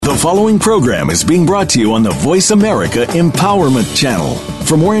The following program is being brought to you on the Voice America Empowerment Channel.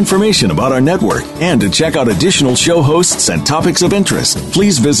 For more information about our network and to check out additional show hosts and topics of interest,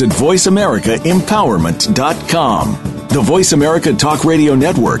 please visit voiceamericaempowerment.com. The Voice America Talk Radio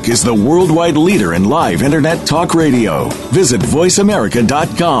Network is the worldwide leader in live Internet talk radio. Visit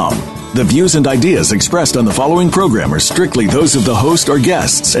voiceamerica.com. The views and ideas expressed on the following program are strictly those of the host or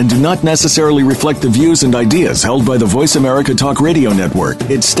guests and do not necessarily reflect the views and ideas held by the Voice America Talk Radio Network,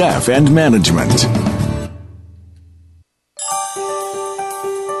 its staff, and management.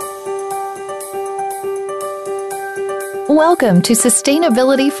 Welcome to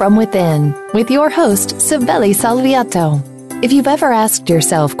Sustainability from Within with your host, Sibeli Salviato. If you've ever asked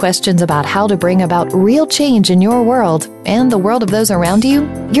yourself questions about how to bring about real change in your world and the world of those around you,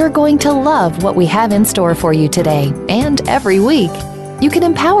 you're going to love what we have in store for you today and every week. You can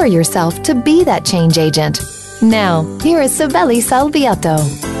empower yourself to be that change agent. Now, here is Sibeli Salviato.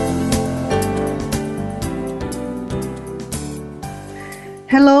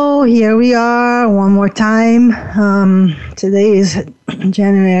 Hello, here we are one more time. Today is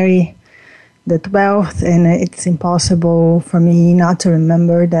January the 12th, and it's impossible for me not to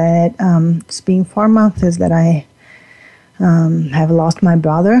remember that it's been 4 months that I have lost my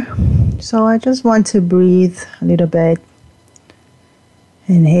brother. So I just want to breathe a little bit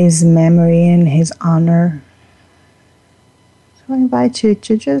in his memory and his honor. So I invite you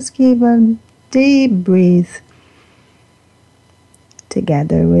to just give a deep breath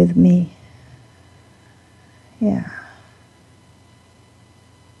together with me. Yeah.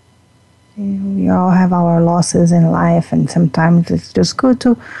 We all have our losses in life, and sometimes it's just good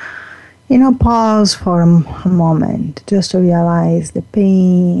to, pause for a moment just to realize the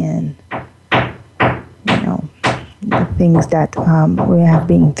pain and, the things that we have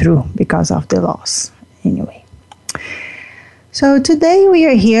been through because of the loss. Anyway. So today we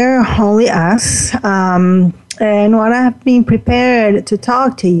are here, only us, and what I have been prepared to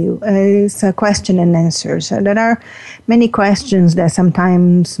talk to you is a question and answer. So there are many questions that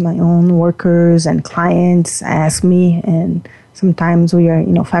sometimes my own workers and clients ask me, and sometimes we are,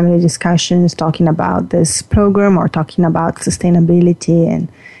 family discussions talking about this program or talking about sustainability, and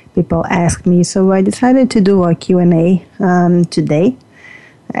people ask me. So I decided to do a Q&A today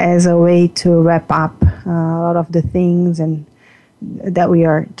as a way to wrap up a lot of the things and that we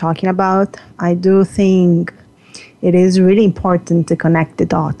are talking about. I do think it is really important to connect the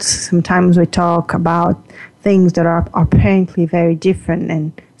dots. Sometimes we talk about things that are apparently very different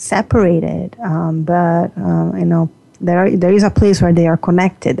and separated, but there is a place where they are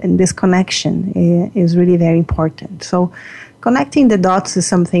connected, and this connection is really very important. So connecting the dots is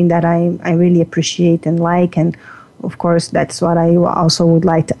something that I really appreciate and like, and of course that's what I also would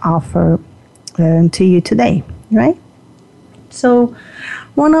like to offer to you today, right? So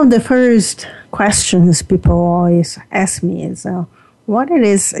one of the first questions people always ask me is what it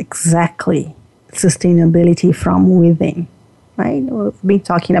is exactly sustainability from within, right? We've been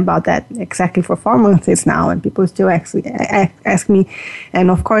talking about that exactly for 4 months now, and people still actually ask me,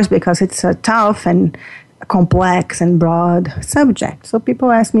 and of course because it's a tough and complex and broad subject. So people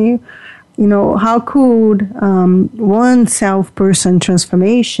ask me, how could one self-person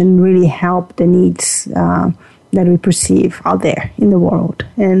transformation really help the needs that we perceive out there in the world?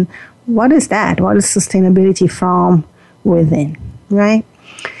 And what is that? What is sustainability from within, right?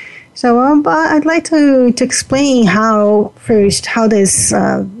 So I'd like to explain how this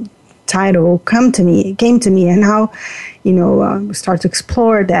title came to me, and how, start to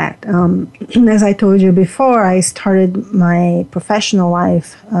explore that. As I told you before, I started my professional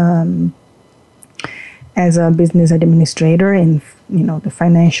life as a business administrator in, the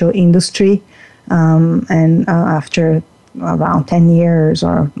financial industry. And after around 10 years,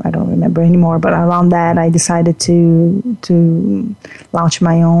 or I don't remember anymore, but around that, I decided to launch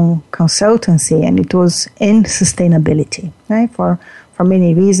my own consultancy, and it was in sustainability, right? For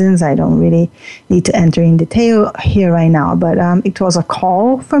many reasons, I don't really need to enter in detail here right now, but it was a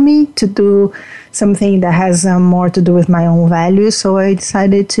call for me to do something that has more to do with my own values. So I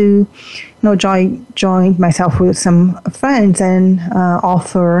decided to, join myself with some friends and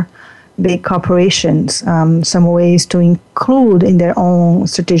offer big corporations some ways to include in their own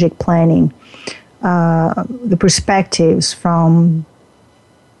strategic planning the perspectives from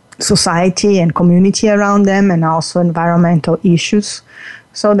society and community around them, and also environmental issues,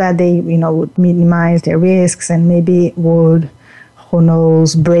 so that they would minimize their risks and maybe would, who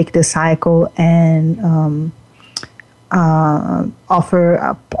knows, break the cycle and offer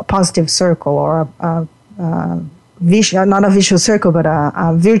a positive circle, or not a vicious circle, but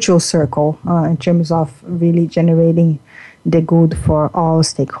a virtual circle in terms of really generating the good for all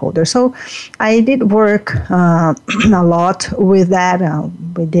stakeholders. So I did work a lot with that.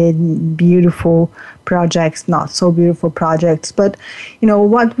 We did beautiful projects, not so beautiful projects, but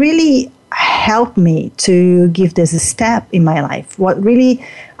what really helped me to give this a step in my life, what really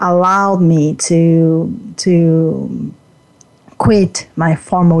allowed me to quit my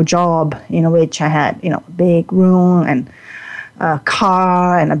formal job, in which I had a big room and a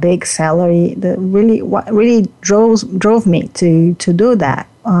car and a big salary. What really drove me to do that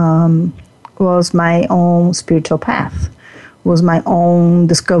was my own spiritual path, was my own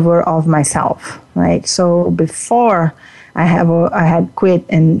discovery of myself, right? So before I had quit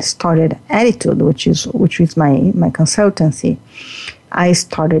and started Attitude, which is my consultancy, I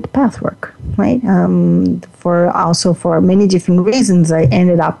started Pathwork, right? For many different reasons, I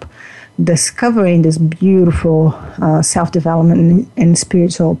ended up discovering this beautiful self-development and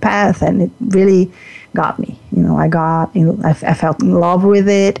spiritual path, and it really got me. I felt in love with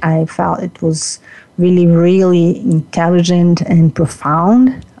it. I felt it was really, really intelligent and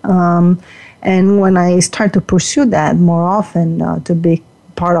profound. And when I started to pursue that more often, to be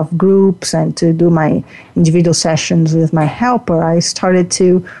part of groups and to do my individual sessions with my helper, I started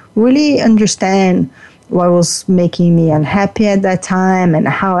to really understand what was making me unhappy at that time and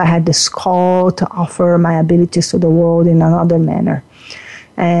how I had this call to offer my abilities to the world in another manner.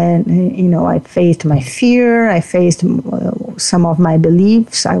 And, I faced my fear, I faced some of my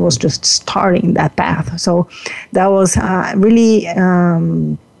beliefs. I was just starting that path. So that was really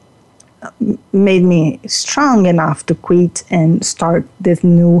made me strong enough to quit and start this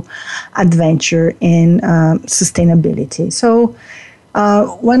new adventure in sustainability. So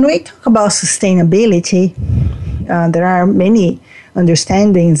when we talk about sustainability, there are many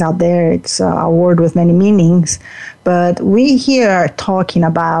understandings out there. It's a word with many meanings, but we here are talking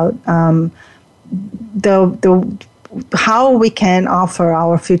about how we can offer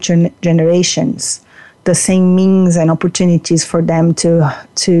our future generations the same means and opportunities for them to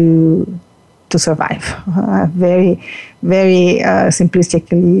survive. Very, very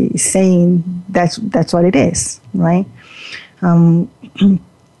simplistically saying, that's what it is, right?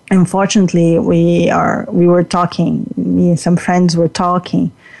 Unfortunately, we were talking. Me and some friends were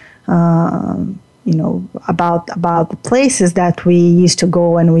talking, about the places that we used to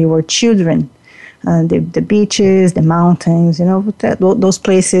go when we were children. The beaches, the mountains, those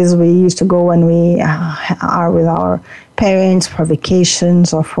places we used to go when we are with our parents for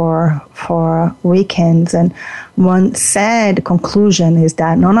vacations or for weekends. And one sad conclusion is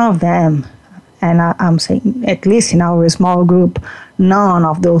that none of them, and I'm saying at least in our small group, none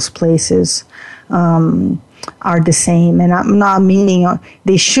of those places are the same. And I'm not meaning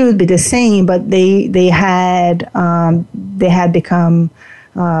they should be the same, but they had become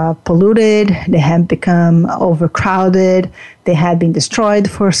polluted, they had become overcrowded, they had been destroyed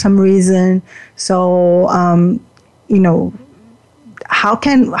for some reason. So, how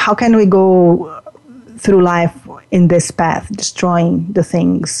can we go through life in this path, destroying the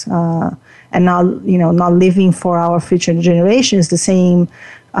things, and not living for our future generations the same,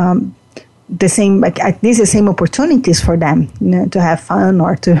 like at least the same opportunities for them, to have fun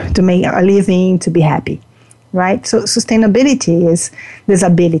or to make a living, to be happy. Right, so sustainability is this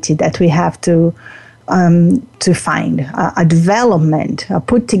ability that we have to find a development,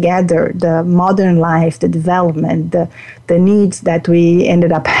 put together the modern life, the development, the needs that we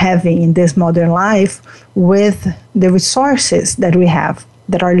ended up having in this modern life with the resources that we have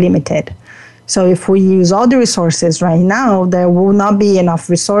that are limited. So if we use all the resources right now, there will not be enough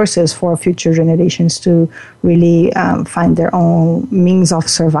resources for future generations to really find their own means of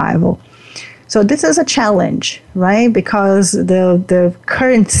survival. So this is a challenge, right? Because the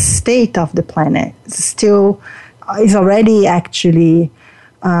current state of the planet is already actually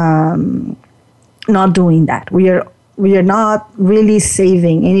not doing that. We are not really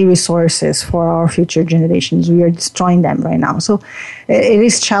saving any resources for our future generations. We are destroying them right now. So it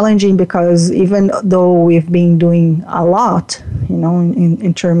is challenging because even though we've been doing a lot,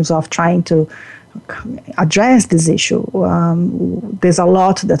 in terms of trying to address this issue, there's a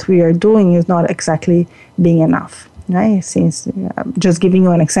lot that we are doing is not exactly being enough, right? Since just giving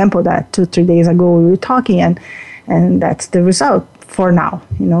you an example that 2-3 days ago we were talking, and that's the result for now.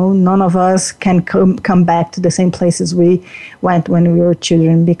 None of us can come back to the same places we went when we were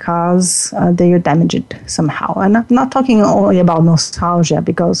children because they are damaged somehow. And I'm not talking only about nostalgia,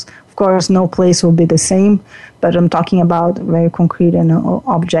 because of course no place will be the same, but I'm talking about very concrete and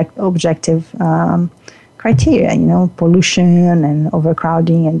objective criteria, pollution and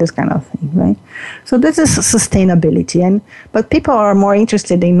overcrowding and this kind of thing, right? So this is sustainability, but people are more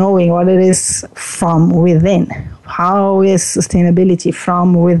interested in knowing what it is from within. How is sustainability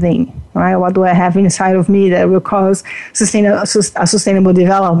from within, right? What do I have inside of me that will cause sustainable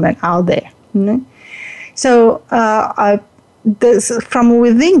development out there? So this from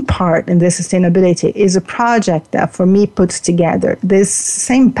within part in the sustainability is a project that for me puts together this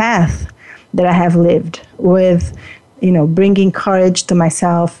same path that I have lived with, bringing courage to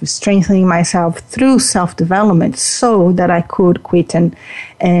myself, strengthening myself through self-development so that I could quit and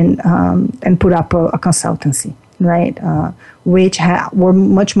put up a consultancy, right? Which were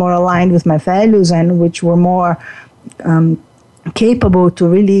much more aligned with my values and which were more capable to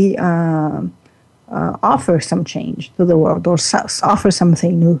really offer some change to the world or offer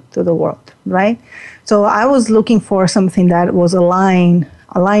something new to the world, right? So I was looking for something that was aligning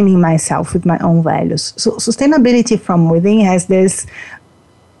myself with my own values. So sustainability from within has this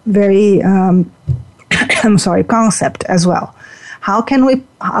very, concept as well. How can we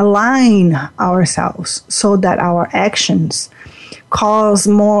align ourselves so that our actions are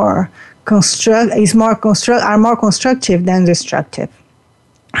more constructive than destructive?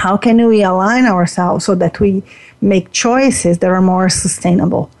 How can we align ourselves so that we make choices that are more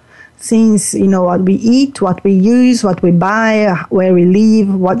sustainable? Since, what we eat, what we use, what we buy, where we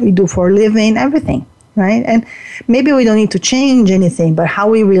live, what we do for a living, everything, right? And maybe we don't need to change anything, but how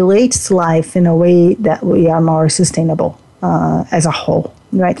we relate to life in a way that we are more sustainable as a whole,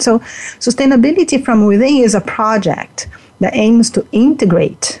 right? So sustainability from within is a project that aims to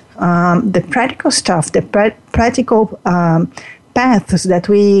integrate the practical stuff, the practical steps that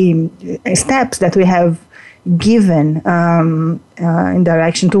we have given in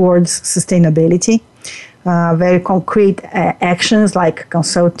direction towards sustainability, very concrete actions like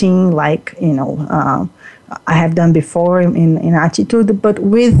consulting, like I have done before in attitude, but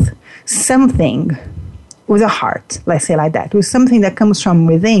with something, with a heart, let's say like that, with something that comes from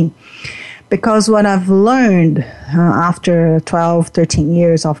within. Because what I've learned after 12, 13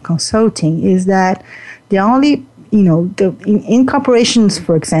 years of consulting is that the only in corporations,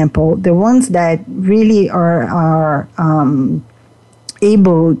 for example, the ones that really are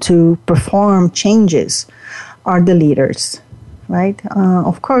able to perform changes are the leaders, right?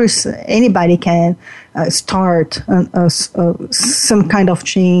 Of course, anybody can start some kind of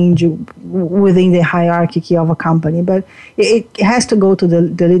change within the hierarchy of a company, but it has to go to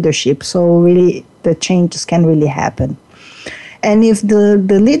the leadership. So really, the changes can really happen. And if the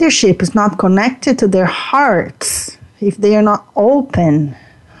leadership is not connected to their hearts, if they are not open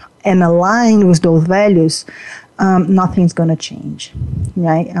and aligned with those values, nothing's going to change,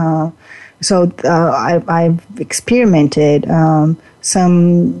 right? So I've experimented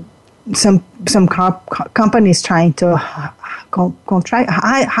some companies trying to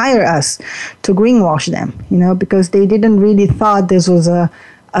hire us to greenwash them, because they didn't really thought this was a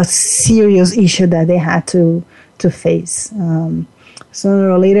serious issue that they had to face. Sooner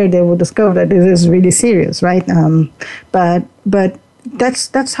or later, they will discover that this is really serious, right? But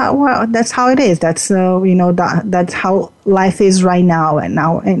that's how it is. That's that's how life is right now,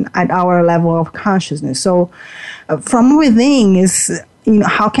 and at our level of consciousness. So, from within is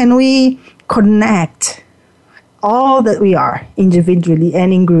how can we connect all that we are individually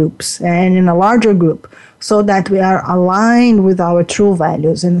and in groups and in a larger group, so that we are aligned with our true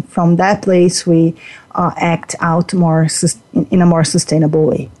values, and from that place we act out in a more sustainable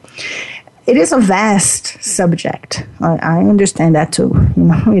way. It is a vast subject. I understand that too.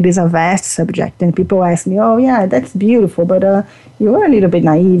 It is a vast subject, and people ask me, "Oh, yeah, that's beautiful, but you are a little bit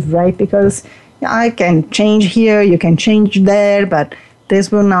naive, right? Because I can change here, you can change there, but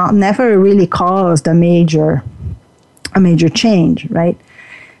this will never really cause a major change, right?"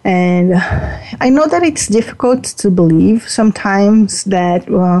 And I know that it's difficult to believe sometimes that,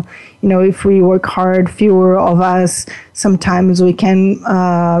 if we work hard, fewer of us, sometimes we can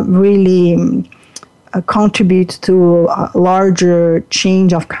really contribute to a larger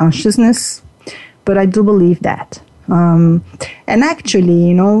change of consciousness. But I do believe that. And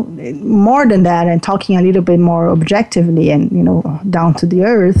actually, more than that, and talking a little bit more objectively and, down to the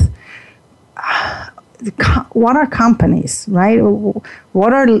earth, what are companies, right?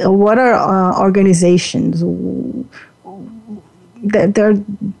 What are organizations?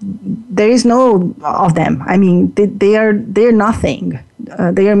 There is no of them. I mean, they're nothing.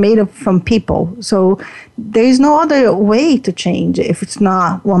 They are made from people. So there is no other way to change if it's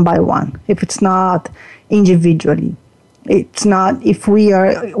not one by one, if it's not individually. It's not if we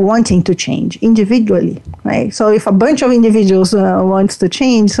are wanting to change individually, right? So if a bunch of individuals wants to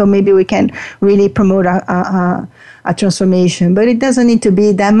change, so maybe we can really promote a transformation. But it doesn't need to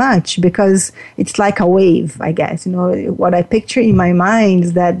be that much, because it's like a wave, I guess. What I picture in my mind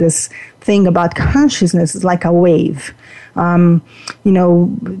is that this thing about consciousness is like a wave.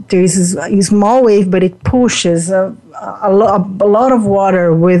 There's a small wave, but it pushes a lot of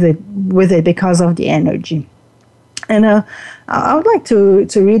water with it because of the energy. And I would like to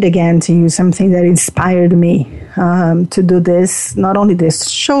read again to you something that inspired me to do this, not only this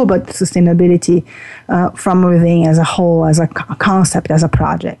show, but sustainability from within as a whole, as a concept, as a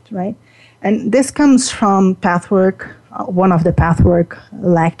project, right? And this comes from Pathwork, one of the Pathwork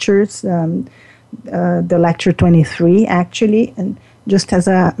lectures, the lecture 23, actually. And just as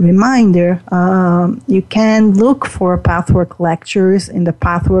a reminder, you can look for Pathwork lectures in the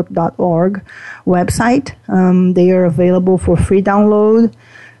pathwork.org website. They are available for free download.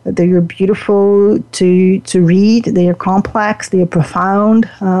 They are beautiful to read. They are complex. They are profound.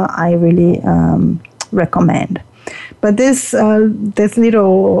 I really recommend. But this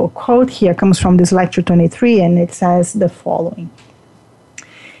little quote here comes from this lecture 23, and it says the following.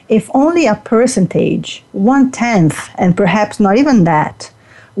 If only a percentage, 1/10, and perhaps not even that,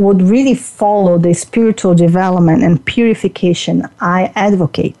 would really follow the spiritual development and purification I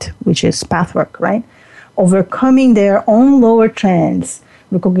advocate, which is Pathwork, right? Overcoming their own lower trends,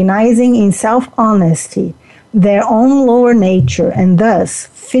 recognizing in self-honesty their own lower nature, and thus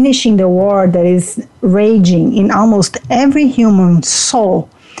finishing the war that is raging in almost every human soul,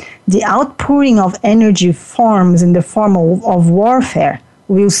 the outpouring of energy forms in the form of warfare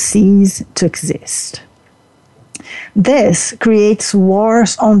will cease to exist. This creates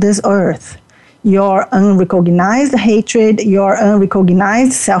wars on this earth. Your unrecognized hatred, your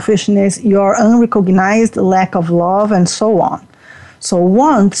unrecognized selfishness, your unrecognized lack of love, and so on. So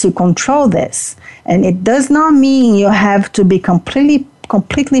once you control this, and it does not mean you have to be completely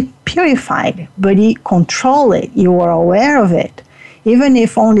purified, but you control it, you are aware of it. Even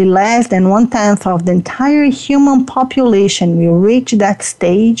if only less than 1/10 of the entire human population will reach that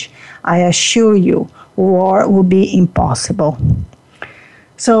stage, I assure you, war will be impossible.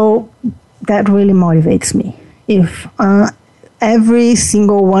 So that really motivates me. If every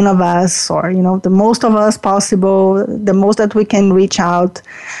single one of us, or the most of us possible, the most that we can reach out,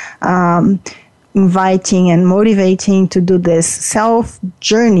 inviting and motivating to do this self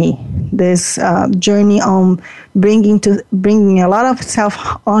journey, this journey on bringing a lot of self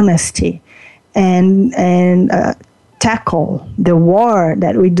honesty, and tackle the war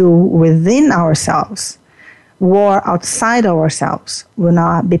that we do within ourselves. War outside ourselves will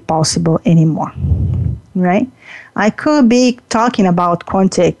not be possible anymore, right? I could be talking about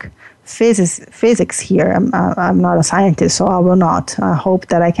quantum physics here. I'm not a scientist, so I will not. I hope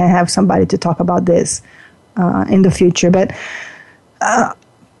that I can have somebody to talk about this in the future. But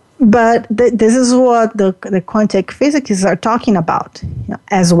this is what the quantum physicists are talking about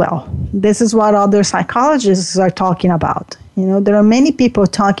as well. This is what other psychologists are talking about. There are many people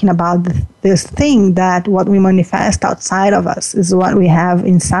talking about this thing, that what we manifest outside of us is what we have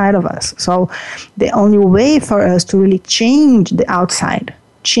inside of us. So the only way for us to really change the outside,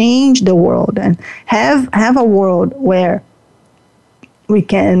 change the world, and have a world where we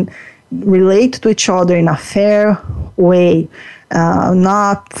can relate to each other in a fair way,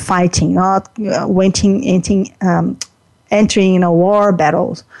 not fighting, not entering in a war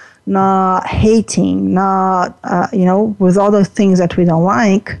battles, not hating, not with all the things that we don't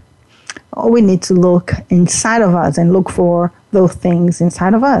like. We need to look inside of us and look for those things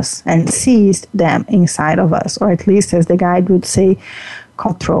inside of us and seize them inside of us, or at least, as the guide would say,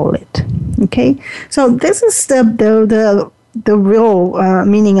 control it. Okay, so this is the real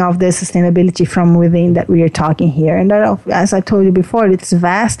meaning of the sustainability from within that we are talking here. And that, as I told you before, it's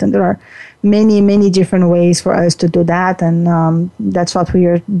vast, and there are many different ways for us to do that, and that's what we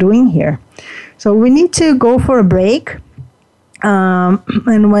are doing here. So we need to go for a break.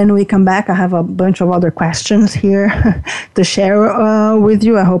 And when we come back, I have a bunch of other questions here to share with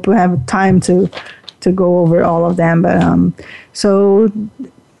you. I hope we have time to go over all of them. But so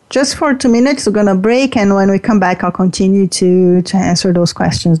just for 2 minutes, we're going to break. And when we come back, I'll continue to answer those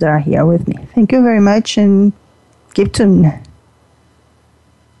questions that are here with me. Thank you very much, and keep tuned.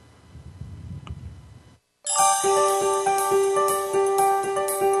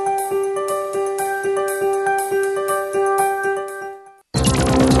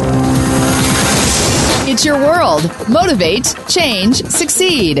 It's your world. Motivate, change,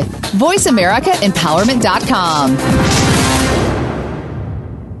 succeed. VoiceAmericaEmpowerment.com.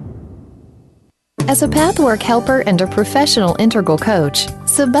 As a pathwork helper and a professional integral coach,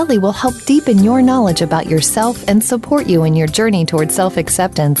 Sibeli will help deepen your knowledge about yourself and support you in your journey toward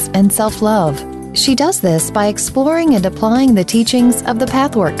self-acceptance and self-love. She does this by exploring and applying the teachings of the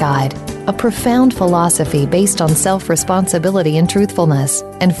Pathwork Guide, a profound philosophy based on self-responsibility and truthfulness,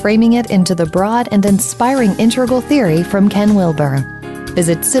 and framing it into the broad and inspiring integral theory from Ken Wilber.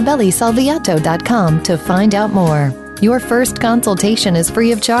 Visit SibeliSalviato.com to find out more. Your first consultation is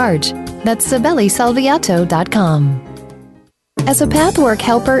free of charge. That's SibeliSalviato.com. As a pathwork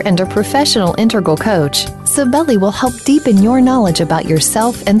helper and a professional integral coach, Sibeli will help deepen your knowledge about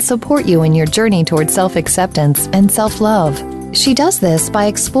yourself and support you in your journey toward self-acceptance and self-love. She does this by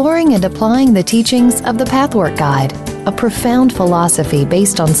exploring and applying the teachings of the Pathwork Guide, a profound philosophy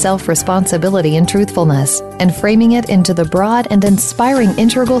based on self-responsibility and truthfulness, and framing it into the broad and inspiring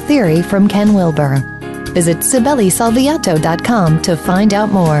integral theory from Ken Wilber. Visit SibeliSalviato.com to find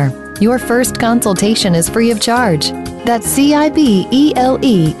out more. Your first consultation is free of charge. That's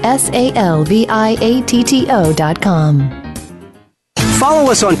SibeliSalviato.com.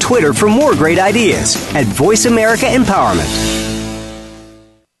 Follow us on Twitter for more great ideas at Voice America Empowerment.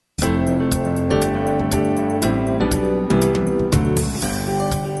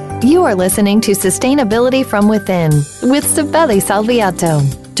 You are listening to Sustainability from Within with Sibeli Salviato.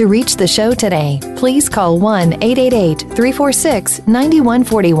 To reach the show today, please call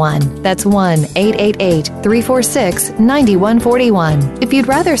 1-888-346-9141. That's 1-888-346-9141. If you'd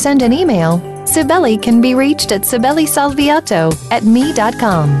rather send an email, Sibeli can be reached at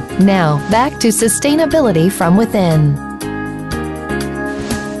SibeliSalviato@me.com. Now, back to Sustainability from Within.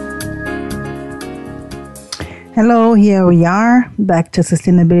 Hello, here we are, back to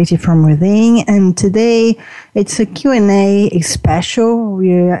Sustainability from Within, and today it's a Q&A special.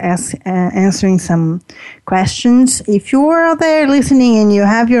 We're answering some questions. If you are out there listening and you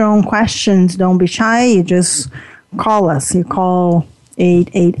have your own questions, don't be shy, you just call us. You call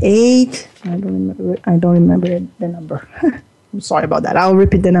 888, I don't remember the number. I'm sorry about that. I'll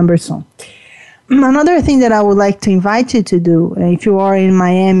repeat the number soon. Another thing that I would like to invite you to do, if you are in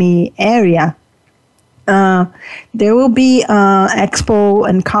Miami area, there will be an expo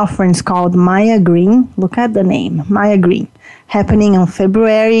and conference called Maya Green. Look at the name, Maya Green, happening on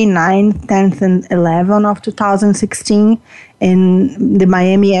February 9th, 10th, and 11th of 2016 in the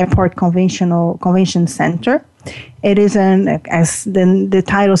Miami Airport Convention Center. It is, as the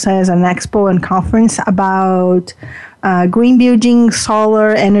title says, an expo and conference about green building, solar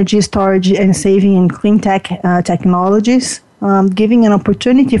energy storage, and saving in clean tech technologies. Giving an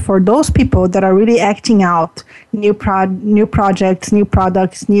opportunity for those people that are really acting out new projects, new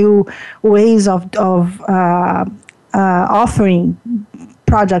products, new ways of offering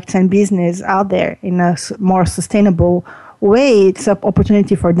products and business out there in a more sustainable way. It's an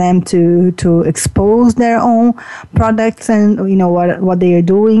opportunity for them to expose their own products and what they are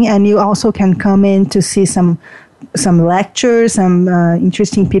doing, and you also can come in to see some lectures, some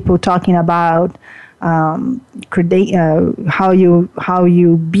interesting people talking about how you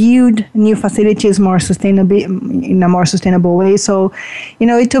build new facilities in a more sustainable way. So,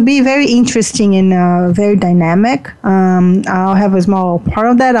 it will be very interesting and very dynamic. I'll have a small part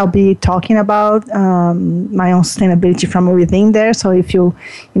of that. I'll be talking about my own sustainability from within there. So if you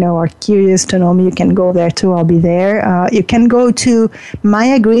are curious to know me, you can go there too. I'll be there. You can go to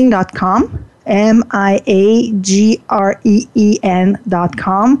mayagreen.com.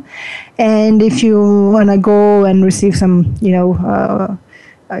 MIAGREEN.com. And if you want to go and receive some,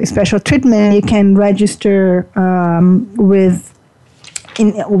 special treatment, you can register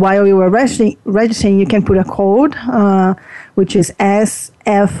while you are registering, you can put a code, which is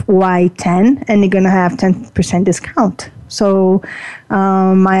SFY10, and you're going to have 10% discount. So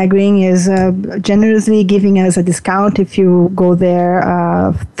Maya Green is generously giving us a discount if you go there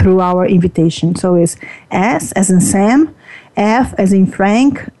through our invitation. So it's S as in Sam, F as in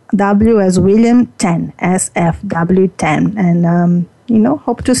Frank, W as William, 10, SFW10. And,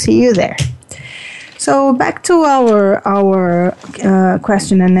 hope to see you there. So back to our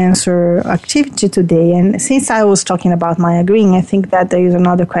question and answer activity today. And since I was talking about Maya Green, I think that there is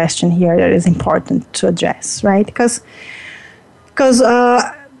another question here that is important to address, right? Because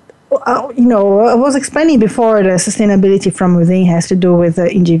I was explaining before, the sustainability from within has to do with the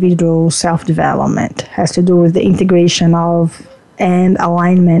individual self-development, has to do with the integration of and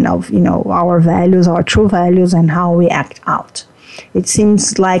alignment of, our values, our true values, and how we act out. It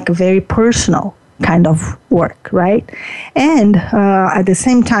seems like a very personal kind of work, right? And at the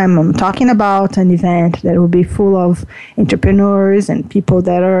same time, I'm talking about an event that will be full of entrepreneurs and people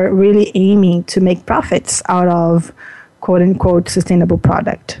that are really aiming to make profits out of quote-unquote sustainable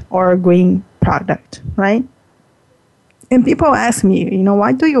product or green product, right? And people ask me,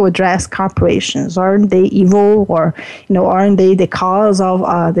 why do you address corporations? Aren't they evil, or, aren't they the cause of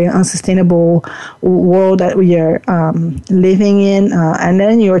the unsustainable world that we are living in? And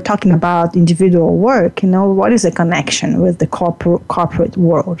then you're talking about individual work. What is the connection with the corporate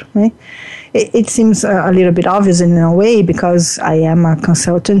world, right? It seems a little bit obvious in a way, because I am a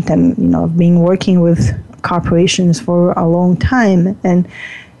consultant and, I've been working with corporations for a long time.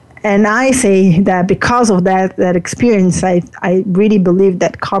 And I say that because of that experience, I really believe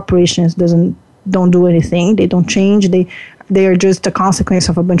that corporations don't do anything. They don't change. They are just a consequence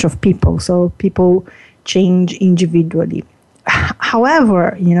of a bunch of people. So people change individually.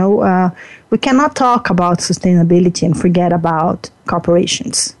 However, we cannot talk about sustainability and forget about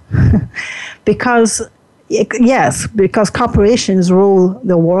corporations. because corporations rule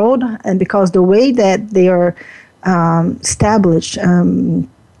the world, and because the way that they are established,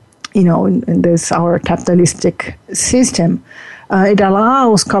 in this our capitalistic system, it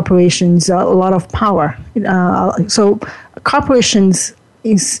allows corporations a lot of power. So corporations,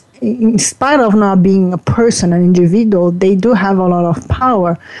 in spite of not being a person, an individual, they do have a lot of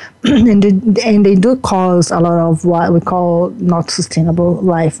power, and they do cause a lot of what we call not sustainable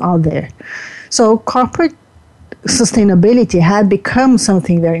life out there. So corporate sustainability had become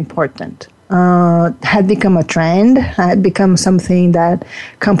something very important. Had become a trend, had become something that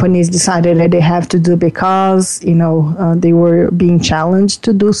companies decided that they have to do because, they were being challenged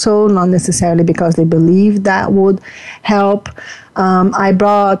to do so, not necessarily because they believed that would help. I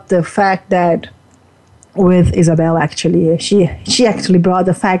brought the fact that with Isabel, actually, she actually brought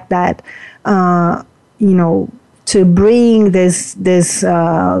the fact that, to bring this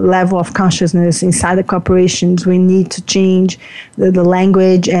level of consciousness inside the corporations, we need to change the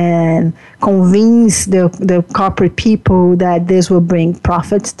language and convince the corporate people that this will bring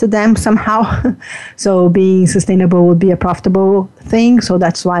profits to them somehow. So being sustainable would be a profitable thing. So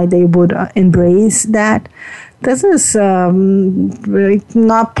that's why they would embrace that. This is really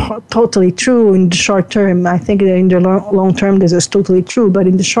not totally true in the short term. I think that in the long term, this is totally true. But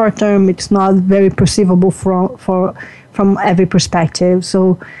in the short term, it's not very perceivable from every perspective.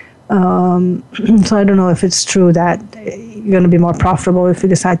 So I don't know if it's true that you're going to be more profitable if you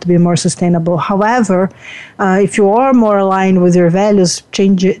decide to be more sustainable. However, if you are more aligned with your values,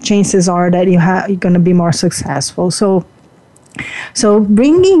 chances are that you're going to be more successful. So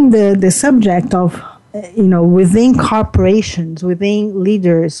bringing the subject of within corporations, within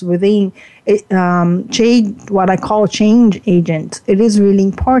leaders, within what I call change agents, it is really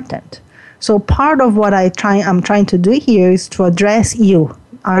important. So part of what I'm trying to do here is to address you.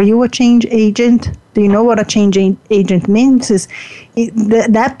 Are you a change agent? Do you know what a change agent means? Is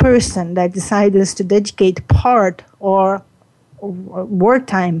that person that decides to dedicate part or work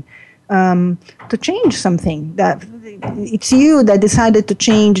time to change something. That it's you that decided to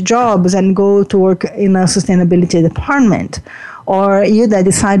change jobs and go to work in a sustainability department, or you that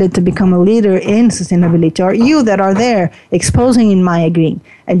decided to become a leader in sustainability, or you that are there exposing in Maya Green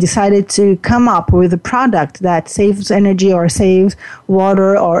and decided to come up with a product that saves energy or saves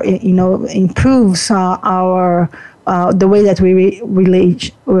water or improves our the way that we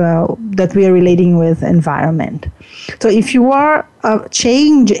relate, that we are relating with environment. So if you are a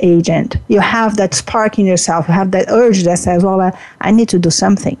change agent, you have that spark in yourself, you have that urge that says, well, I need to do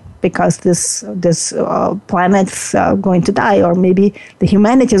something because this planet's going to die, or maybe the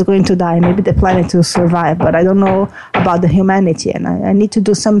humanity is going to die, maybe the planet will survive, but I don't know about the humanity, and I need to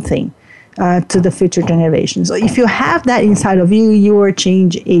do something to the future generations. So if you have that inside of you, you are a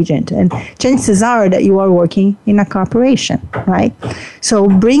change agent, and chances are that you are working in a corporation, right? So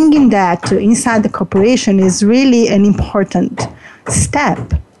bringing that to inside the corporation is really an important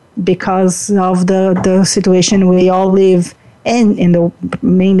step because of the situation we all live in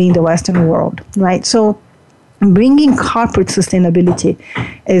mainly in the Western world, right? So bringing corporate sustainability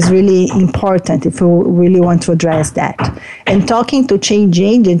is really important if we really want to address that. And talking to change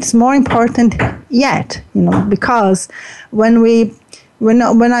agents, more important yet, because when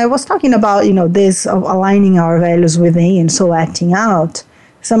I was talking about, this of aligning our values within and so acting out,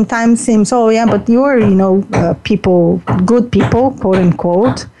 sometimes seems, oh yeah, but you're, people, good people, quote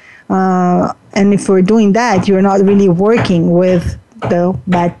unquote. And if we're doing that, you're not really working with the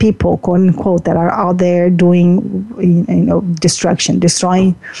bad people, quote unquote, that are out there doing, destruction,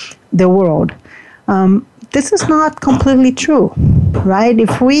 destroying the world. This is not completely true, right?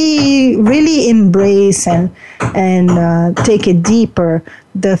 If we really embrace and take it deeper,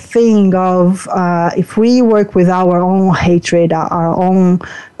 the thing of if we work with our own hatred, our own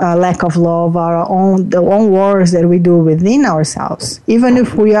lack of love, the own wars that we do within ourselves, even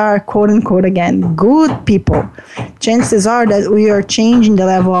if we are, quote unquote, again, good people, chances are that we are changing the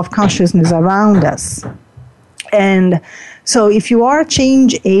level of consciousness around us. And so if you are a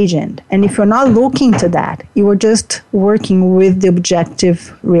change agent, and if you're not looking to that, you are just working with the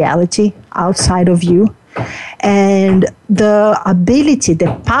objective reality outside of you. And the ability,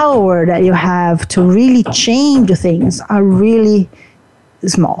 the power that you have to really change things are really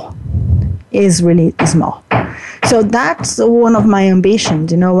small, is really small. So that's one of my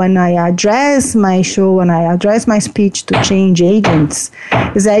ambitions, when I address my show, when I address my speech to change agents,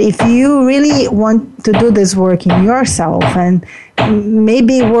 is that if you really want to do this work in yourself and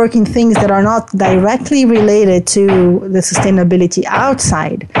maybe work in things that are not directly related to the sustainability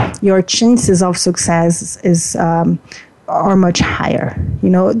outside, your chances of success are much higher.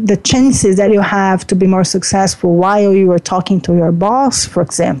 The chances that you have to be more successful while you are talking to your boss, for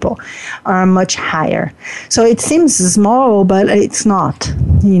example, are much higher. So it seems small, but it's not,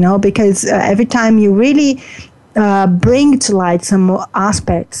 because every time you really bring to light some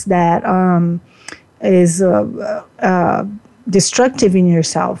aspects that is destructive in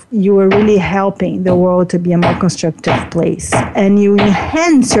yourself, you are really helping the world to be a more constructive place, and you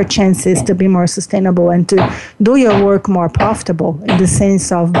enhance your chances to be more sustainable and to do your work more profitable in the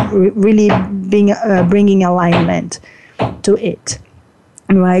sense of really being bringing alignment to it,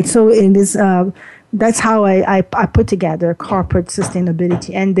 right? So it is that's how I put together corporate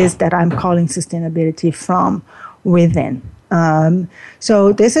sustainability and this that I'm calling sustainability from within.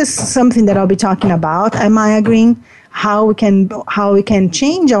 So this is something that I'll be talking about. Am I agreeing? How we can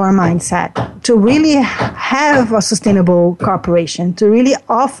change our mindset to really have a sustainable corporation, to really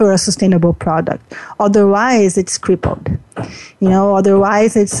offer a sustainable product. Otherwise, it's crippled.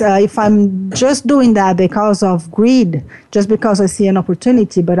 Otherwise, it's if I'm just doing that because of greed, just because I see an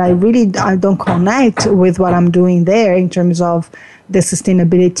opportunity, but I don't connect with what I'm doing there in terms of the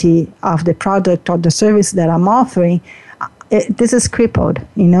sustainability of the product or the service that I'm offering. This is crippled,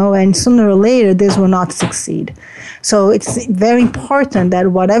 and sooner or later this will not succeed. So it's very important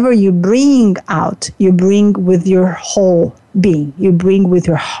that whatever you bring out, you bring with your whole being, you bring with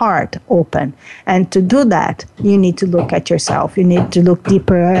your heart open. And to do that, you need to look at yourself. You need to look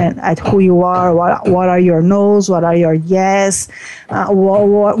deeper at who you are, what are your no's, what are your yes,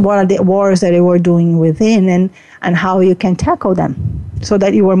 what are the wars that you are doing within, and how you can tackle them so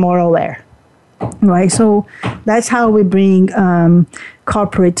that you are more aware. Right, so that's how we bring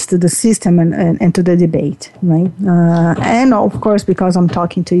corporates to the system and to the debate, right? And of course, because I'm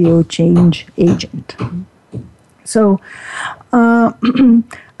talking to you, change agent. So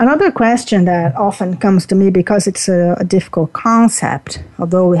another question that often comes to me, because it's a difficult concept,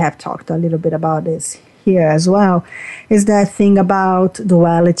 although we have talked a little bit about this here as well, is that thing about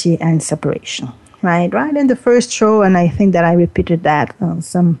duality and separation, right? Right in the first show, and I think that I repeated that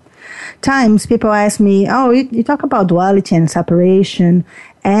sometimes people ask me, you talk about duality and separation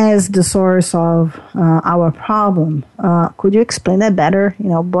as the source of our problem. Could you explain that better?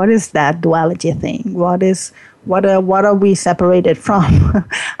 What is that duality thing? What are we separated from?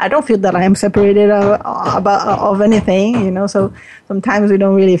 I don't feel that I am separated of anything, so sometimes we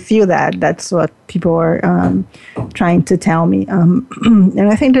don't really feel that. That's what people are trying to tell me. And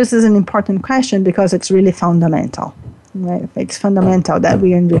I think this is an important question because it's really fundamental. Right? It's fundamental that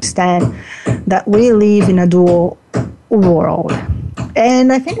we understand that we live in a dual world.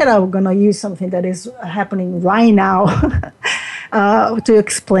 And I think that I'm going to use something that is happening right now to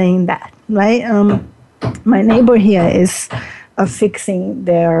explain that, right? My neighbor here is fixing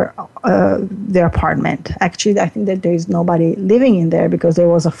their apartment. Actually, I think that there is nobody living in there because there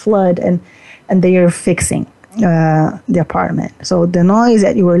was a flood, and they are fixing the apartment. So the noise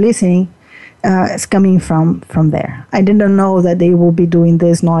that you were listening is coming from there. I didn't know that they will be doing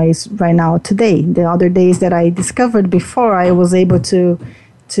this noise right now today. The other days that I discovered before, I was able to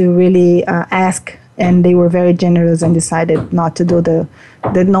really ask, and they were very generous and decided not to do the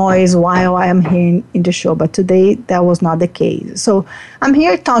noise while I am here in the show. But today, that was not the case. So I'm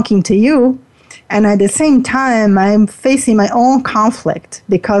here talking to you, and at the same time, I'm facing my own conflict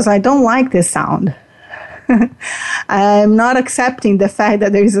because I don't like this sound. I'm not accepting the fact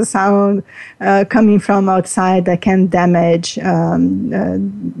that there is a sound coming from outside that can damage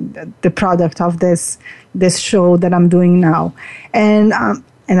the product of this show that I'm doing now, and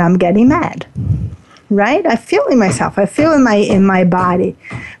I'm getting mad. Right? I feel in myself. I feel in my body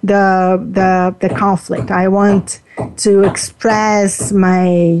the conflict. I want to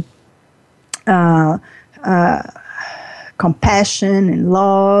compassion and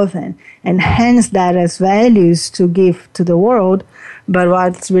love and enhance that as values to give to the world. But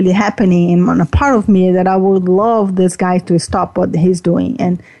what's really happening in a part of me that I would love this guy to stop what he's doing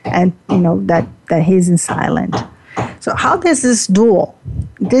and that he's in silent. So how this is dual?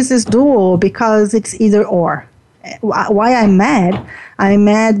 This is dual because it's either or. Why I'm mad? I'm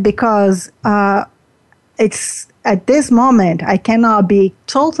mad because it's at this moment I cannot be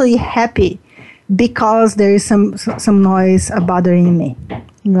totally happy because there is some noise bothering me,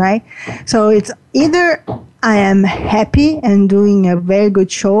 right? So it's either I am happy and doing a very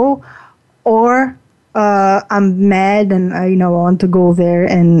good show, or I'm mad and I want to go there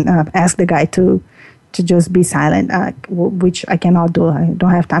and ask the guy to just be silent, which I cannot do. I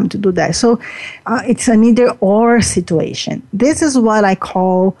don't have time to do that. So it's an either or situation. This is what I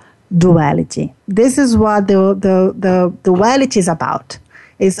call duality. This is what the duality is about.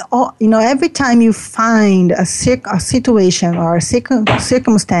 Is every time you find a situation or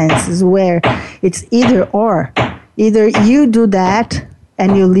circumstances where it's either or, either you do that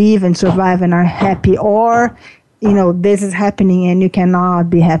and you live and survive and are happy, or this is happening and you cannot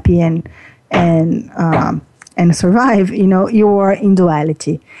be happy and survive. You are in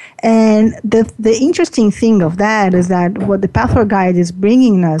duality. And the interesting thing of that is that what the Pathway Guide is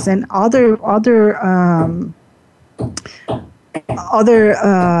bringing us, and other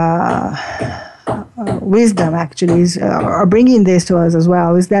wisdom actually are bringing this to us as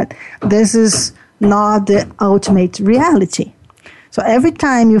well, is that this is not the ultimate reality. So every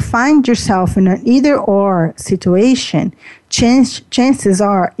time you find yourself in an either or situation, chances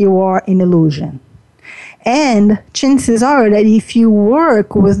are you are in illusion. And chances are that if you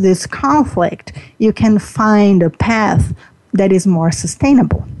work with this conflict, you can find a path that is more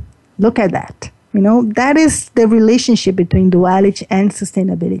sustainable. Look at that. That is the relationship between duality and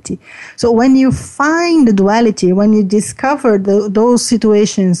sustainability. So when you find the duality, when you discover those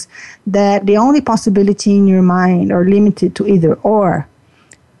situations that the only possibility in your mind are limited to either or,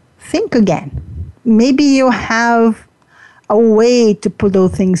 think again. Maybe you have a way to put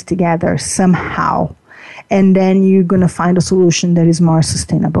those things together somehow, and then you're going to find a solution that is more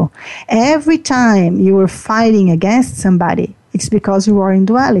sustainable. Every time you are fighting against somebody, it's because you are in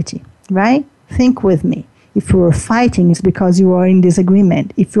duality, right? Think with me. If you are fighting, it's because you are in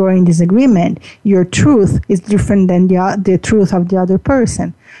disagreement. If you are in disagreement, your truth is different than the truth of the other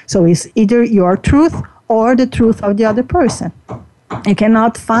person. So it's either your truth or the truth of the other person. You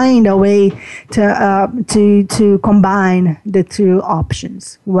cannot find a way to combine the two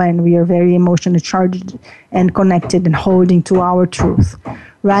options when we are very emotionally charged and connected and holding to our truth,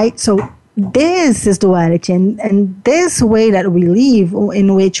 right? So this is duality, and this way that we live,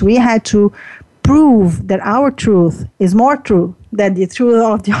 in which we had to prove that our truth is more true than the truth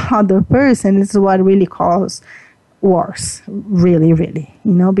of the other person, is what really causes wars, really, really,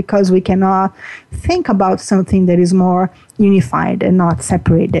 because we cannot think about something that is more unified and not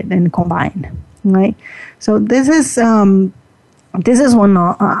separated and combined, right? So this is one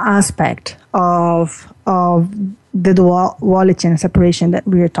aspect of the duality and separation that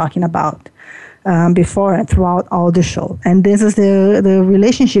we are talking about before and throughout all the show. And this is the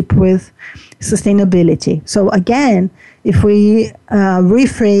relationship with sustainability. So again, if we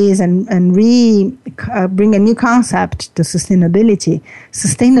rephrase and bring a new concept to sustainability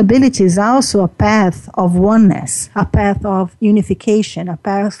is also a path of oneness, a path of unification, a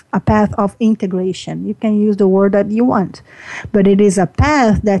path of integration. You can use the word that you want, but it is a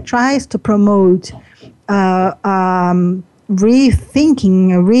path that tries to promote rethinking,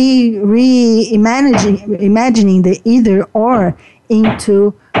 imagining the either or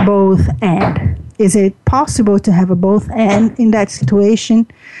into both and. Is it possible to have a both and in that situation?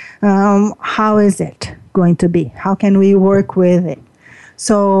 How is it going to be? How can we work with it?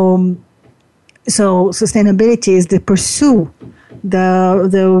 So sustainability is the pursuit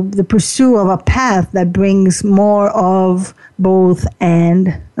of a path that brings more of both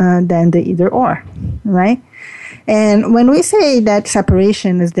and than the either or, right? And when we say that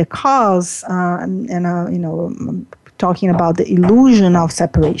separation is the cause, talking about the illusion of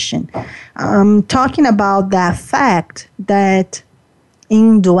separation, talking about that fact that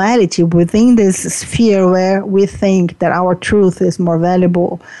in duality, within this sphere where we think that our truth is more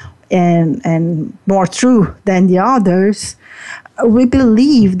valuable and more true than the others, we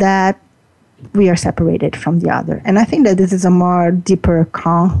believe that we are separated from the other. And I think that this is a more deeper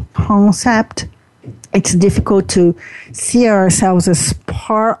concept. It's difficult to see ourselves as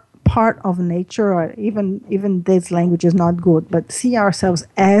part of nature, or even this language is not good, but see ourselves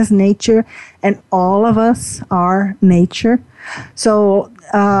as nature, and all of us are nature. So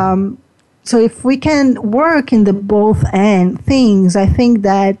So if we can work in the both end things, I think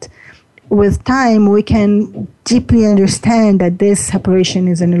that with time we can deeply understand that this separation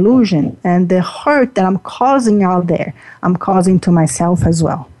is an illusion, and the hurt that I'm causing out there, I'm causing to myself as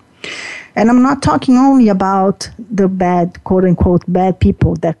well. And I'm not talking only about the bad, quote unquote, bad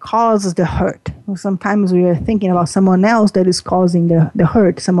people that causes the hurt. Sometimes we are thinking about someone else that is causing the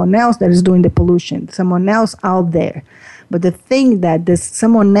hurt, someone else that is doing the pollution, someone else out there. But the thing that this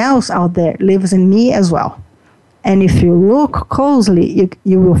someone else out there lives in me as well. And if you look closely,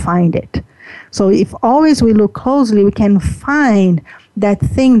 you will find it. So if always we look closely, we can find that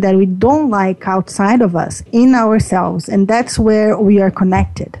thing that we don't like outside of us, in ourselves. And that's where we are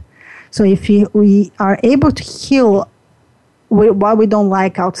connected. So if we are able to heal what we don't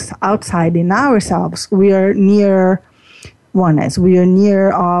like outside in ourselves, we are near oneness. We are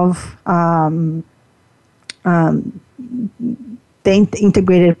near of the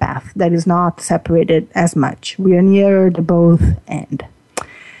integrated path that is not separated as much. We are near the both end.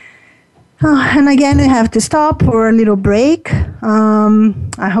 And again, we have to stop for a little break.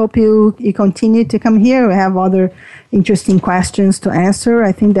 I hope you continue to come here. We have other interesting questions to answer.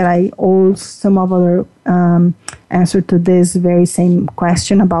 I think that I owe some of other answer to this very same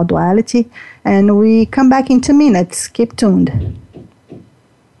question about duality. And we come back in 2 minutes. Keep tuned.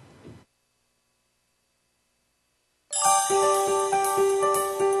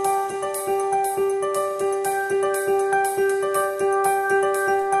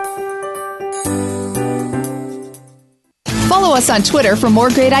 Follow us on Twitter for more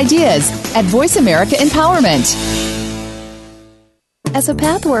great ideas at Voice America Empowerment. As a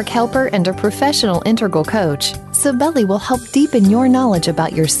pathwork helper and a professional integral coach, Cibele will help deepen your knowledge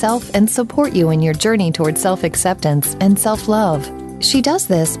about yourself and support you in your journey toward self-acceptance and self-love. She does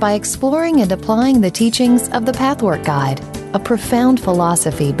this by exploring and applying the teachings of the Pathwork Guide, a profound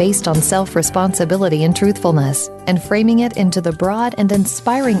philosophy based on self-responsibility and truthfulness, and framing it into the broad and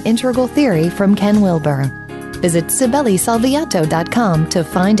inspiring integral theory from Ken Wilber. Visit SibeleSalviato.com to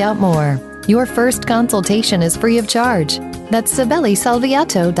find out more. Your first consultation is free of charge. That's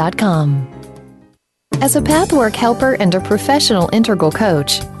SibeleSalviato.com. As a pathwork helper and a professional integral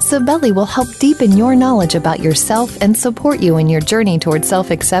coach, Cibele will help deepen your knowledge about yourself and support you in your journey toward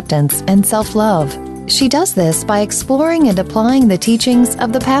self-acceptance and self-love. She does this by exploring and applying the teachings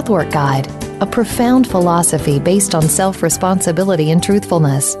of the Pathwork Guide, a profound philosophy based on self-responsibility and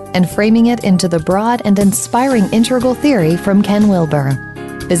truthfulness, and framing it into the broad and inspiring integral theory from Ken Wilber.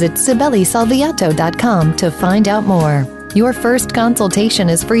 Visit SibeleSalviato.com to find out more. Your first consultation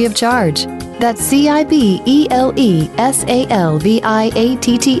is free of charge. That's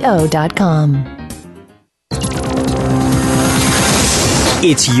CibeleSalviato.com.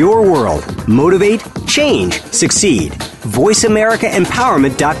 It's your world. Motivate, change, succeed.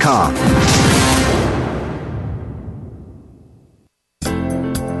 VoiceAmericaEmpowerment.com.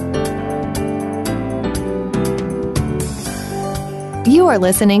 You are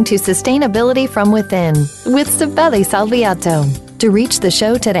listening to Sustainability from Within with Cibele Salviato. To reach the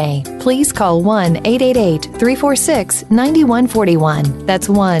show today, please call 1-888-346-9141. That's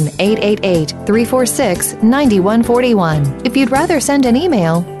 1-888-346-9141. If you'd rather send an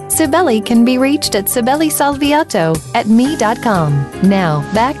email, Cibele can be reached at CibeleSalviato@me.com. Now,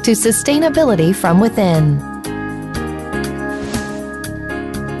 back to Sustainability from Within.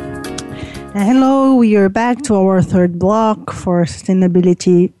 Hello, we are back to our third block for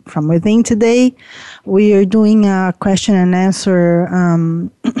Sustainability from Within today. We are doing a question and answer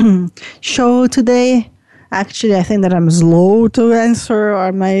show today. Actually, I think that I'm slow to answer,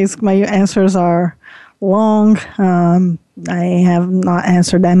 or my answers are long. I have not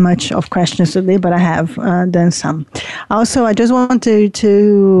answered that much of questions today, but I have done some. Also, I just wanted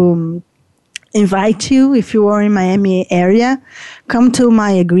to invite you, if you are in Miami area, come to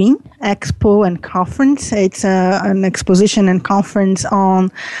Maya Green Expo and Conference. It's an exposition and conference on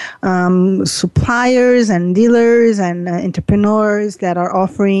suppliers and dealers and entrepreneurs that are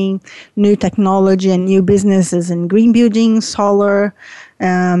offering new technology and new businesses in green building, solar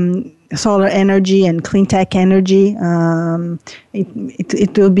energy and clean tech energy.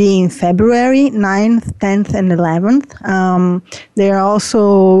 It will be in February 9th, 10th, and 11th. They are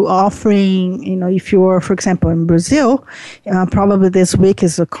also offering, if you're, for example, in Brazil, probably this week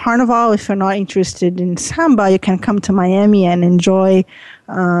is a carnival. If you're not interested in samba, you can come to Miami and enjoy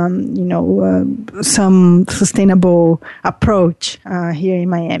some sustainable approach here in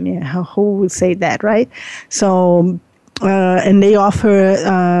Miami. Who would say that, right? So and they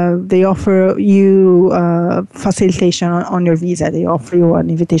offer you facilitation on your visa. They offer you an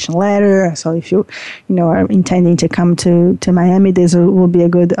invitation letter. So if you are intending to come to Miami, this will be a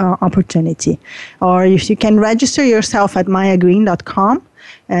good opportunity. Or if you can register yourself at mayagreen.com.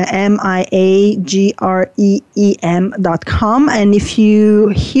 MIAGREEM.com. And if you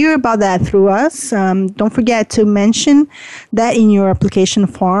hear about that through us, don't forget to mention that in your application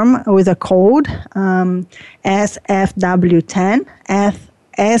form with a code SFW10,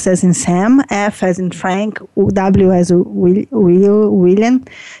 S as in Sam, F as in Frank, W as William,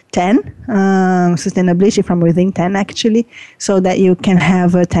 10, sustainability from within 10 actually, so that you can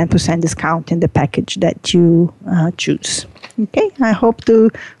have a 10% discount in the package that you choose. Okay, I hope to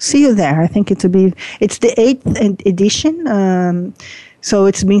see you there. I think it's the 8th edition, so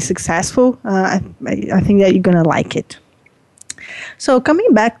it's been successful. I think that you're gonna like it. So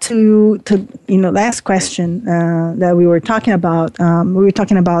coming back to last question that we were talking about,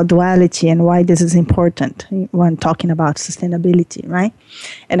 duality and why this is important when talking about sustainability, right?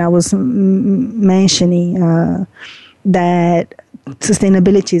 And I was mentioning that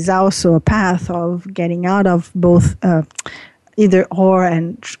sustainability is also a path of getting out of both either or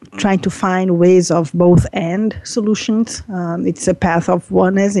and trying to find ways of both and solutions. It's a path of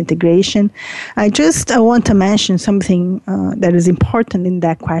oneness, integration. I want to mention something that is important in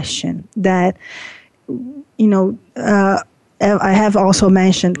that question, that, I have also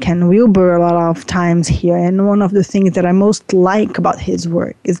mentioned Ken Wilber a lot of times here, and one of the things that I most like about his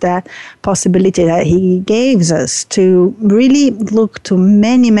work is that possibility that he gives us to really look to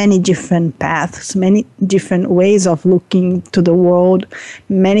many, many different paths, many different ways of looking to the world,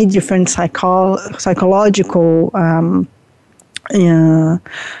 many different psychological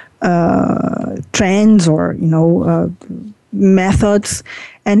trends or methods,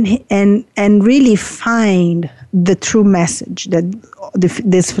 and really find the true message that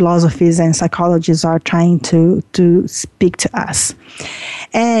these philosophies and psychologies are trying to speak to us.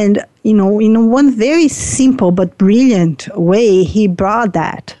 And, in one very simple but brilliant way, he brought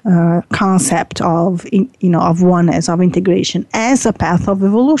that concept of oneness, of integration as a path of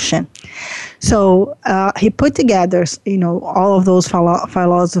evolution. So he put together, all of those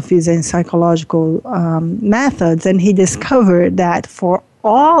philosophies and psychological methods, and he discovered that for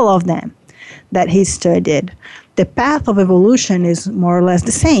all of them that he studied, the path of evolution is more or less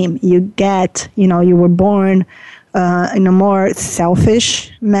the same. You get, you were born in a more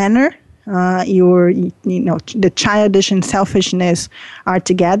selfish manner. The childish and selfishness are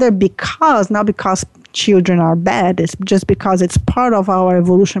together not because children are bad. It's just because it's part of our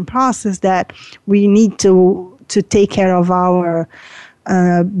evolution process that we need to take care of our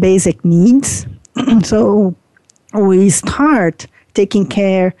basic needs. So we start taking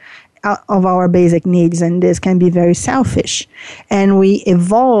care of our basic needs, and this can be very selfish. And we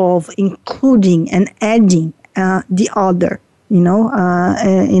evolve including and adding the other, in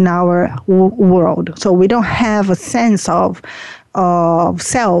our world. So we don't have a sense of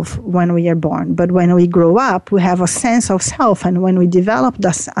self when we are born, but when we grow up, we have a sense of self, and when we develop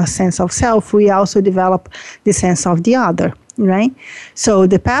a sense of self, we also develop the sense of the other, right? So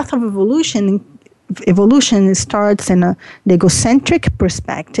the path of evolution starts in the egocentric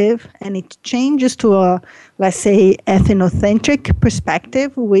perspective, and it changes to a, let's say, ethnocentric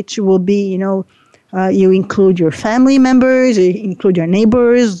perspective, which will be, you include your family members, you include your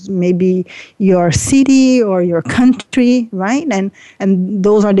neighbors, maybe your city or your country, right? And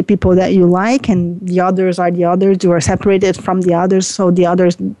those are the people that you like, and the others are the others. You are separated from the others, so the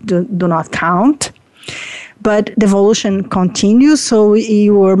others do not count. But the evolution continues, so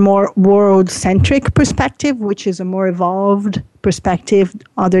your more world-centric perspective, which is a more evolved perspective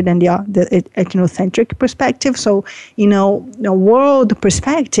other than the ethnocentric perspective. So, the world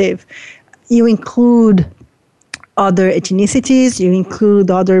perspective, you include other ethnicities, you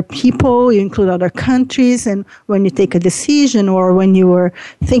include other people, you include other countries, and when you take a decision or when you were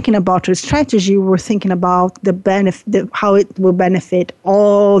thinking about your strategy, you were thinking about the benefit, how it will benefit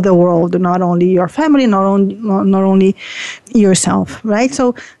all the world, not only your family, not only yourself, right?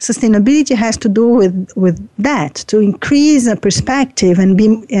 So sustainability has to do with that, to increase a perspective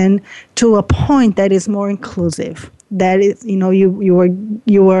and to a point that is more inclusive. That is,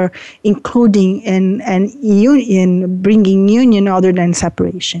 you are including and bringing union other than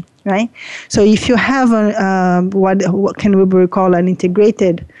separation, right? So if you have what can we call an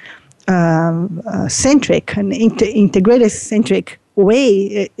integrated integrated centric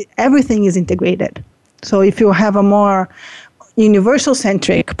way, everything is integrated. So if you have a more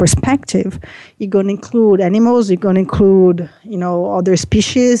universal-centric perspective, you're going to include animals, you're going to include, other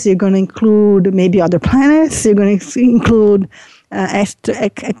species, you're going to include maybe other planets, you're going to include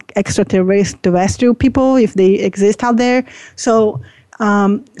extraterrestrial people if they exist out there. So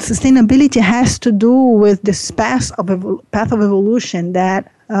sustainability has to do with this path of evolution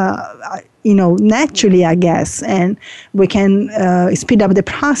that, naturally, I guess, and we can speed up the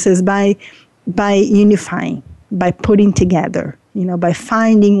process by unifying, by putting together, by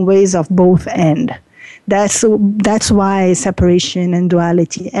finding ways of both end. That's why separation and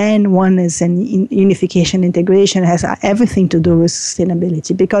duality and oneness and unification, integration has everything to do with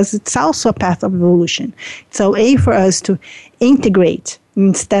sustainability, because it's also a path of evolution. It's a way for us to integrate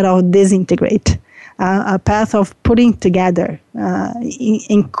instead of disintegrate, a path of putting together,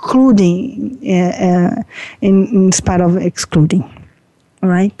 including in spite of excluding. All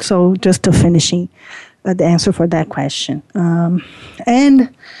right, so just to finishing the answer for that question. And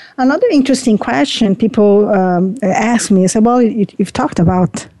another interesting question people ask me is, well, you've talked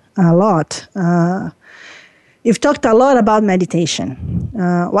about a lot. You've talked a lot about meditation.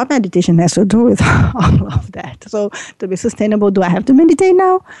 What meditation has to do with all of that? So to be sustainable, do I have to meditate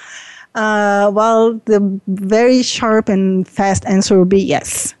now? Well, the very sharp and fast answer will be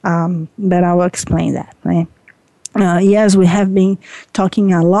yes. But I will explain that, right? Yes, we have been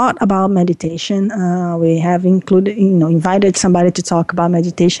talking a lot about meditation. We have invited somebody to talk about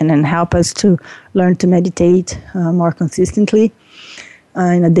meditation and help us to learn to meditate more consistently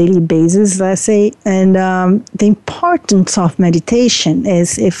on a daily basis, let's say. And the importance of meditation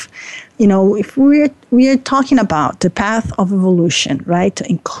is if we are talking about the path of evolution, right? To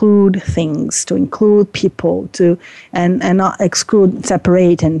include things, to include people, and not exclude,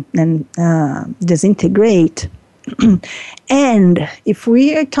 separate, and disintegrate. And if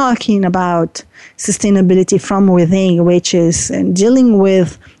we are talking about sustainability from within, which is dealing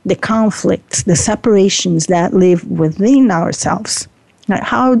with the conflicts, the separations that live within ourselves, right?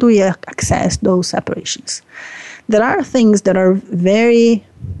 How do we access those separations? There are things that are very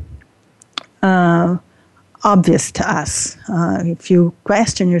obvious to us. If you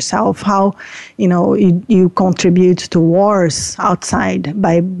question yourself how you contribute to wars outside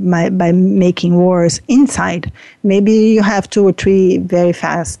by making wars inside, maybe you have 2 or 3 very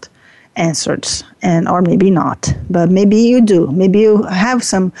fast answers, or maybe not, but maybe you do. Maybe you have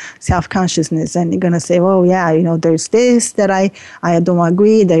some self-consciousness and you're going to say, well, yeah, there's this that I don't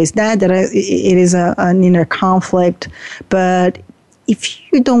agree, there is that it is an inner conflict. But if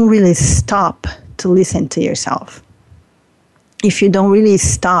you don't really stop to listen to yourself, if you don't really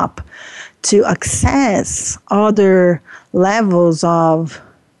stop to access other levels of,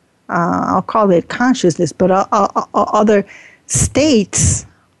 I'll call it consciousness, but other states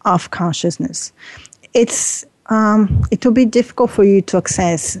of consciousness, it will be difficult for you to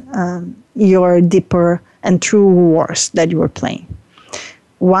access your deeper and true wars that you are playing.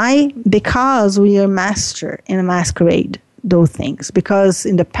 Why? Because we are master in a masquerade those things, because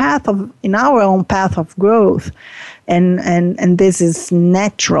in our own path of growth, and this is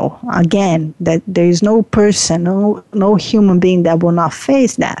natural, again, that there is no person, no human being that will not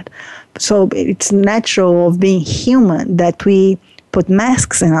face that. So it's natural of being human that we put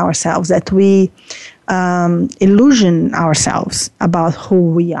masks in ourselves, that we illusion ourselves about who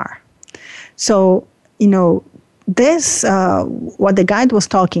we are. So this, what the guide was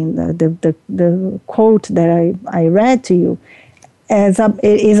talking, the quote that I read to you,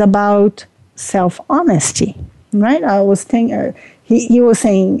 is about self-honesty, right? I was thinking, he was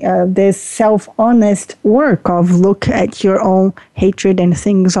saying this self-honest work of look at your own hatred and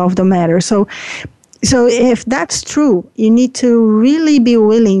things of the matter. So if that's true, you need to really be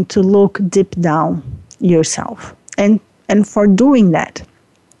willing to look deep down yourself. And for doing that,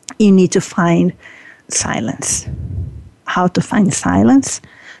 you need to find silence. How to find silence?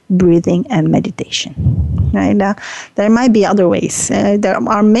 Breathing and meditation. Right? There might be other ways. There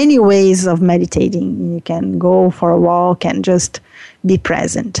are many ways of meditating. You can go for a walk and just be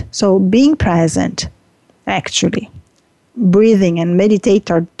present. So being present, actually, breathing and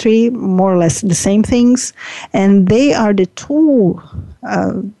meditate are 3 more or less the same things, and they are the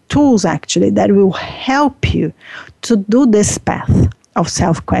tools actually that will help you to do this path of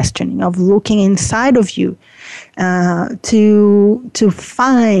self-questioning, of looking inside of you, to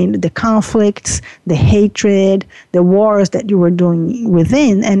find the conflicts, the hatred, the wars that you were doing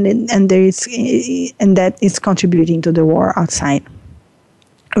within, and that is contributing to the war outside.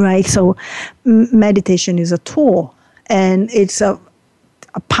 Right? So meditation is a tool, and it's a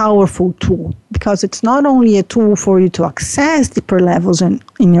powerful tool, because it's not only a tool for you to access deeper levels in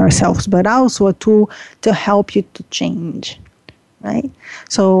yourselves, but also a tool to help you to change. right?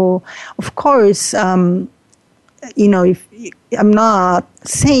 So, of course, if I'm not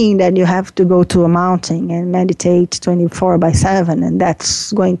saying that you have to go to a mountain and meditate 24/7 and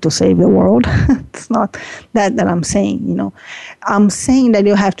that's going to save the world. It's not that I'm saying, I'm saying that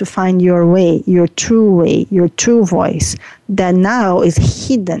you have to find your way, your true voice that now is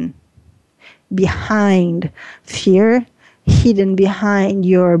hidden behind fear, hidden behind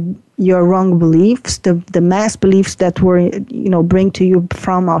your wrong beliefs, the mass beliefs that were, bring to you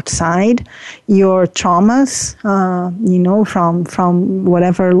from outside, your traumas, from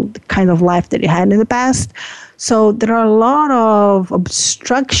whatever kind of life that you had in the past. So there are a lot of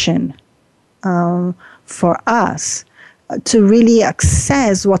obstruction for us to really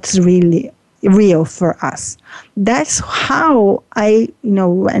access what's really real for us. That's how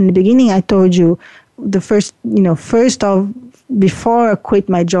in the beginning I told you before I quit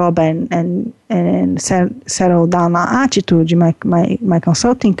my job and settle down my attitude, my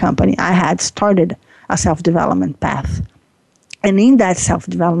consulting company, I had started a self-development path. And in that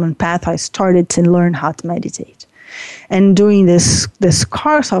self-development path, I started to learn how to meditate. And during this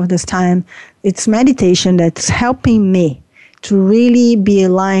course of this time, it's meditation that's helping me to really be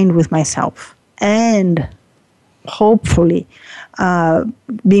aligned with myself and hopefully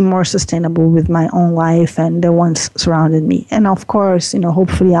be more sustainable with my own life and the ones surrounding me. And of course,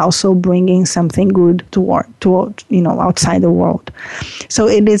 hopefully also bringing something good to outside the world. So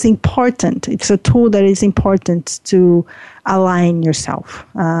it is important. It's a tool that is important to align yourself.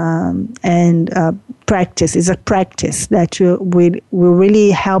 And practice is a practice that will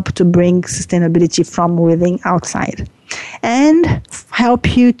really help to bring sustainability from within outside and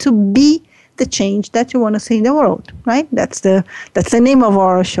help you to be the change that you want to see in the world, right? That's the name of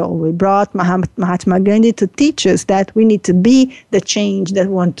our show. We brought Mahatma Gandhi to teach us that we need to be the change that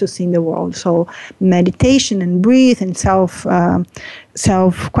we want to see in the world. So meditation and breathe and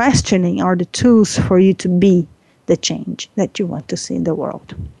self-questioning are the tools for you to be the change that you want to see in the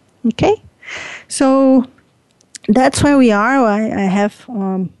world. Okay? So that's where we are. I have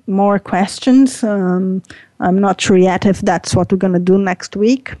more questions. I'm not sure yet if that's what we're going to do next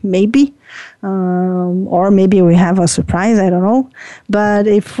week, maybe. Or maybe we have a surprise, I don't know. But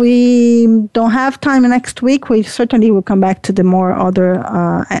if we don't have time next week, we certainly will come back to the more other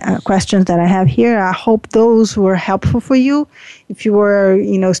questions that I have here. I hope those were helpful for you. If you were,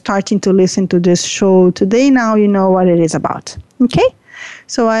 starting to listen to this show today, now you know what it is about. Okay?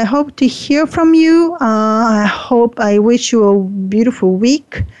 So I hope to hear from you. I wish you a beautiful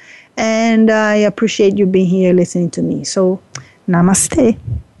week. And I appreciate you being here listening to me. So, namaste.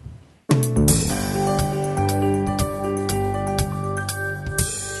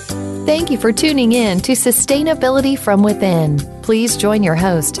 Thank you for tuning in to Sustainability from Within. Please join your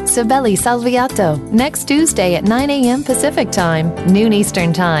host, Sibeli Salviato, next Tuesday at 9 a.m. Pacific Time, noon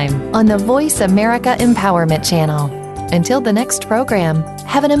Eastern Time, on the Voice America Empowerment Channel. Until the next program,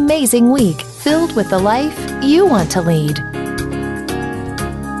 have an amazing week filled with the life you want to lead.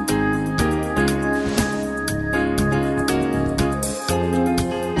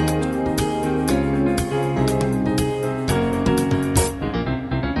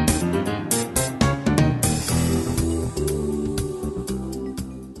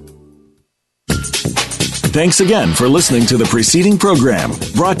 Thanks again for listening to the preceding program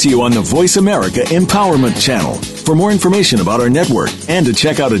brought to you on the Voice America Empowerment Channel. For more information about our network and to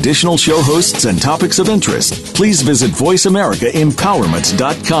check out additional show hosts and topics of interest, please visit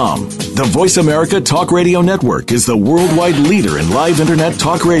voiceamericaempowerment.com. The Voice America Talk Radio Network is the worldwide leader in live Internet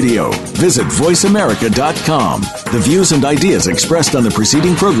talk radio. Visit voiceamerica.com. The views and ideas expressed on the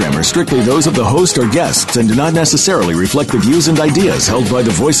preceding program are strictly those of the host or guests and do not necessarily reflect the views and ideas held by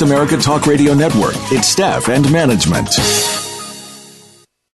the Voice America Talk Radio Network, its staff, and management.